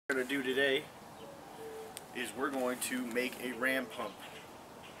What we're going to do today is we're going to make a ram pump.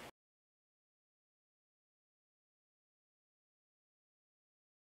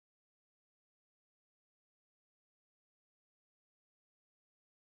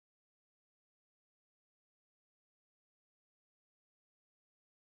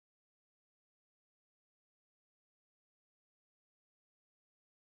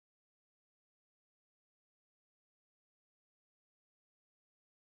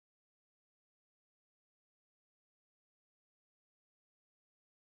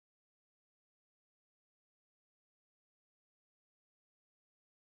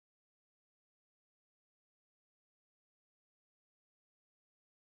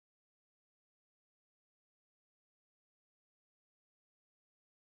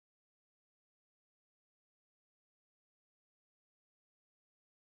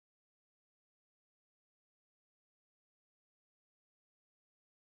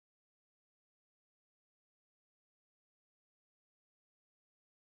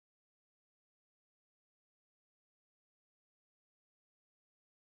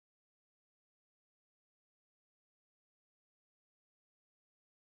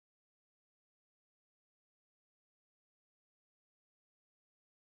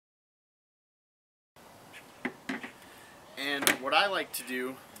 And what I like to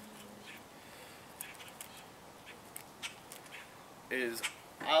do is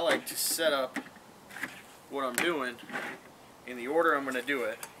I like to set up what I'm doing in the order I'm going to do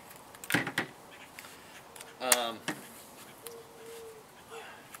it.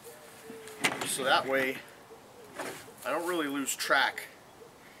 So that way I don't really lose track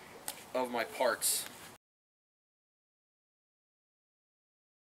of my parts.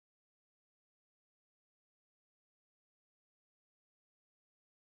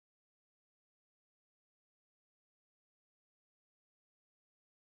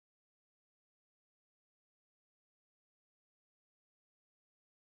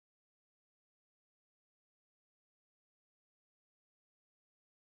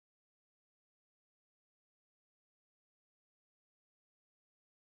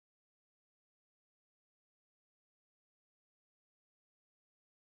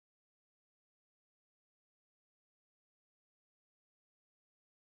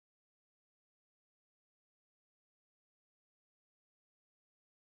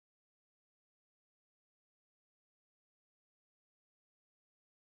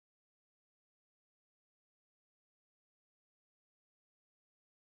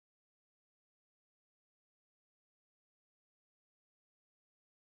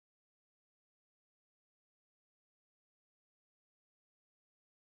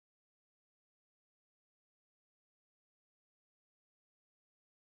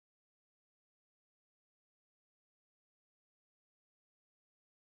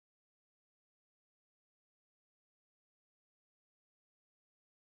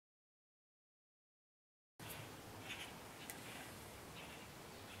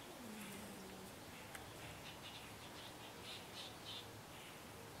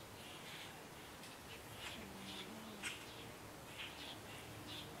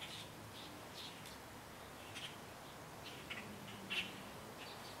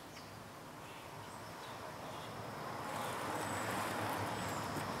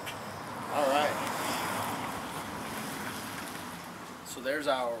 Alright, so there's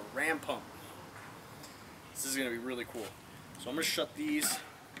our ram pump. This is going to be really cool. So I'm going to shut these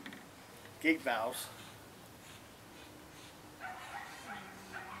gate valves.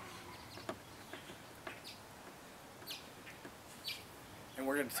 And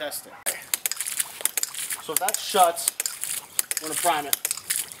we're going to test it. So if that shuts, we're going to prime it.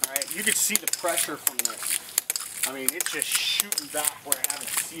 Alright, you can see the pressure from this. I mean, it's just shooting back where I haven't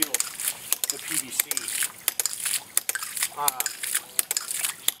sealed the PVC.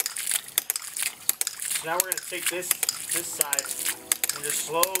 So now we're going to take this side and just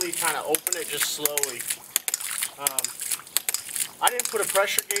slowly kind of open it, just slowly. I didn't put a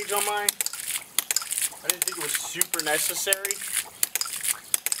pressure gauge on mine. I didn't think it was super necessary.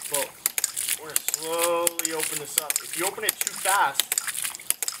 But we're going to slowly open this up. If you open it too fast,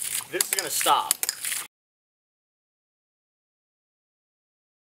 this is going to stop.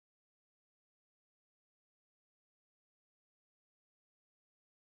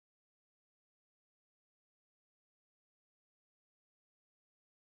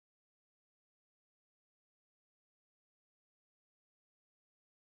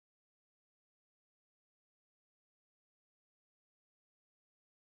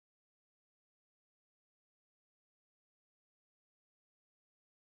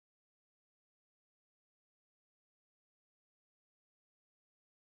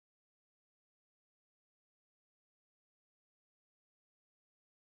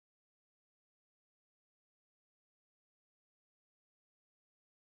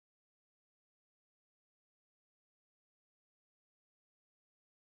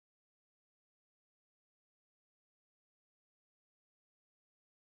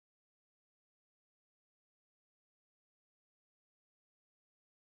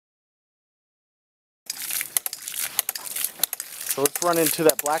 let's run into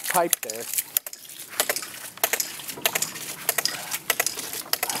that black pipe there.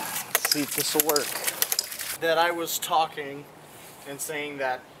 Let's see if this will work. That I was talking and saying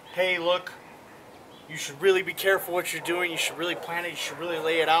that, hey, look, you should really be careful what you're doing. You should really plan it. You should really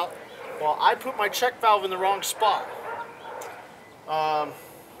lay it out. Well, I put my check valve in the wrong spot.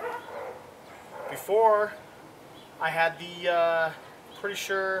 Before, I had the, pretty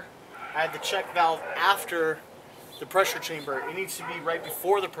sure I had the check valve after the pressure chamber. It needs to be right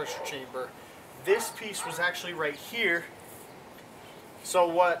before the pressure chamber. This piece was actually right here. So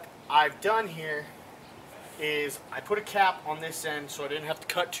what I've done here is I put a cap on this end so I didn't have to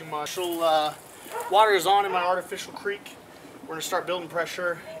cut too much. Water is on in my artificial creek. We're going to start building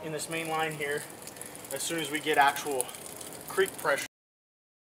pressure in this main line here as soon as we get actual creek pressure.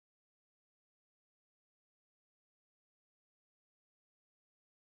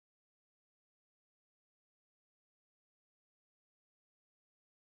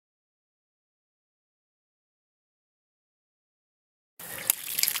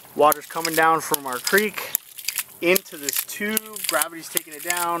 Water's coming down from our creek into this tube. Gravity's taking it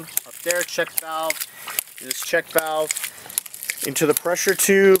down. Up there, check valve. This check valve into the pressure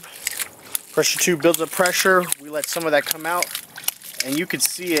tube. Pressure tube builds up pressure. We let some of that come out, and you can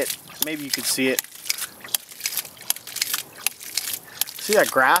see it. Maybe you can see it. See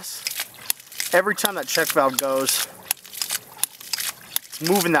that grass? Every time that check valve goes, it's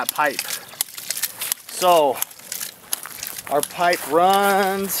moving that pipe. So our pipe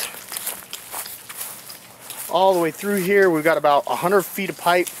runs all the way through here. We've got about 100 feet of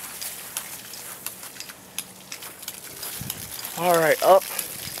pipe. All right, up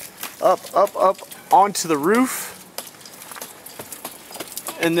onto the roof.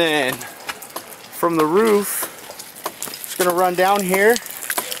 And then from the roof, it's gonna run down here.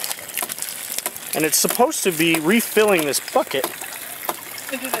 And it's supposed to be refilling this bucket.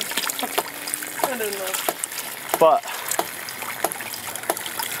 But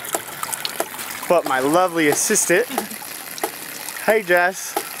my lovely assistant, hey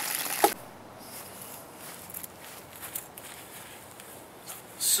Jess.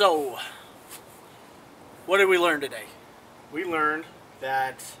 So, what did we learn today? We learned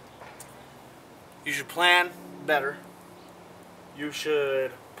that you should plan better. You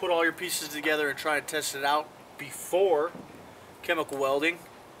should put all your pieces together and try to test it out before chemical welding.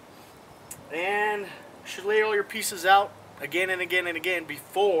 And you should lay all your pieces out again and again and again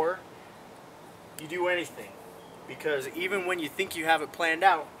before you do anything, because even when you think you have it planned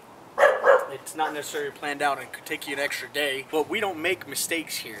out, it's not necessarily planned out and it could take you an extra day. But we don't make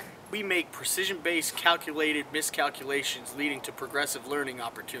mistakes here. We make precision-based, calculated miscalculations leading to progressive learning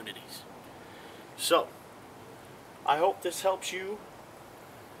opportunities. So, I hope this helps you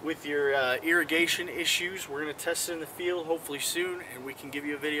with your irrigation issues. We're going to test it in the field hopefully soon, and we can give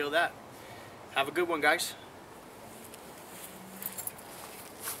you a video of that. Have a good one, guys.